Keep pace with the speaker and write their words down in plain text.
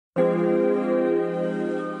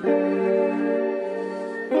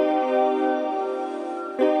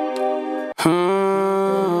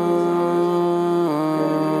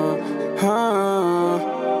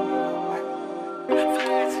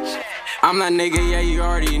that nigga, yeah, you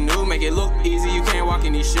already knew. Make it look easy, you can't walk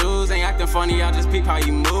in these shoes. Ain't acting funny, I just peep how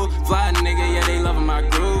you move. Fly nigga, yeah, they loving my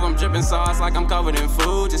groove. I'm dripping sauce like I'm covered in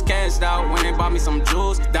food. Just cashed out when they bought me some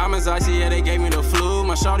jewels. Diamonds icy, yeah, they gave me the flu.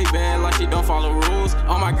 My shorty bad like she don't follow rules.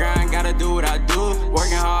 On my grind, gotta do what I do.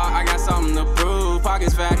 Working hard, I got something to prove.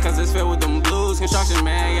 Pockets fat, cause it's filled with them blues. Construction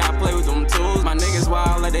man, yeah, I play with them tools. My niggas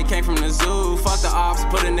wild like they came from the zoo. Fuck the ops,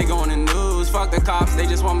 put a nigga on the news. Fuck the cops, they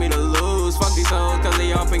just want me to lose. Fuck these hoes, cause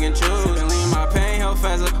they all pick and choose. Been lean my pain, hell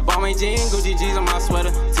feather. Bought me jean, Gucci G's on my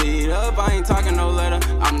sweater. Teed up, I ain't talking no letter.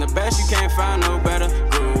 I'm the best, you can't find no better.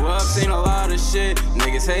 Grew up, seen a lot of shit.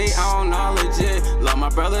 Niggas hate, I don't know legit. Love my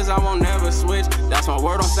brothers, I won't never switch. That's my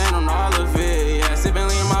word, I'm stand on all of it. Yeah, sippin'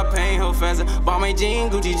 lean my pain, hell feather. Bought me jean,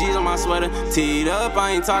 Gucci G's on my sweater. Teed up,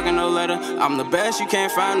 I ain't talking no letter. I'm the best, you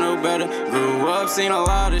can't find no better. Grew up, seen a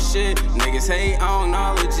lot of shit. Niggas hate, I don't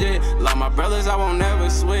know legit. Love my brothers, I won't never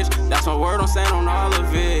switch. That's my word, I'm stand on all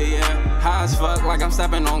of it, yeah. High as fuck, like I'm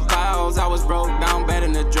stepping on clouds. I was broke down, bad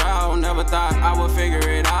in the drought. Never thought I would figure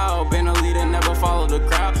it out. Been a leader, never follow the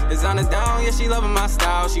crowd. It's on the down, yeah, she loving my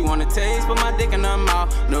style. She wanna taste, put my dick in her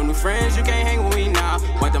mouth. No new friends, you can't hang with me now.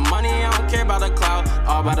 Want the money, I don't care about the clout.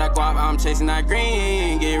 All about that guap, I'm chasing that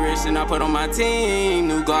green. Get rich and I put on my team.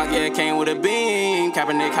 New Glock, yeah, came with a beam.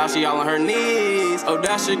 Kaepernick, how she all on her knees. Oh,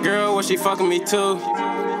 that's your girl, what she fucking me too?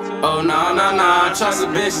 Oh, nah, trust a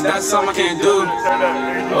bitch, that's something I can't do.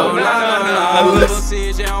 Oh, nah, little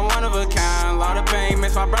Ceej, yeah, I'm one of a kind. Lot of pain,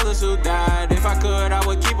 miss my brothers who died. If I could, I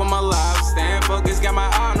would keep them alive. Staying focused, got my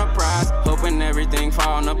eye on the prize. Hoping everything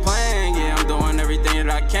fall on the plan. Yeah, I'm doing everything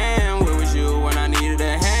that I can. Where was you when I needed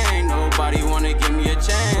a hand? Nobody wanna give me a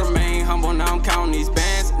chance. Remain humble, now I'm counting these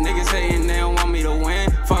bands. Niggas hating, they don't want me to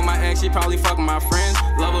win. Fuck my ex, she probably fucking my friends.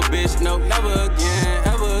 Love a bitch, nope, never again,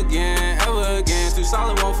 ever again, ever again. Too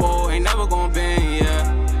solid, won't fold, ain't never gonna bend,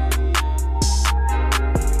 yeah.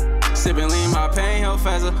 Sippin' lean, my pain, hell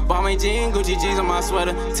feather. Bought me jean, Gucci G's on my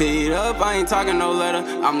sweater. Teed up, I ain't talking no letter.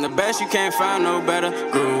 I'm the best, you can't find no better.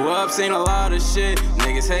 Grew up, seen a lot of shit.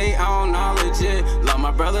 Niggas hate, I don't know legit. Love my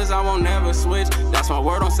brothers, I won't never switch. That's my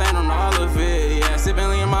word, I'm stand on all of it. Yeah, sippin'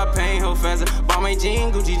 lean, my pain, hell feather. Bought me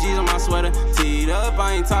jean, Gucci G's on my sweater. Teed up,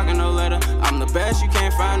 I ain't talking no letter. I'm the best, you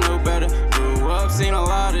can't find no better. Grew up, seen a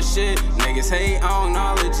lot of shit. Niggas hate, I don't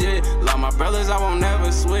know legit. Love my brothers, I won't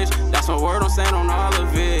never switch. That's my word, I'm stand on all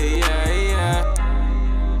of it. Yeah.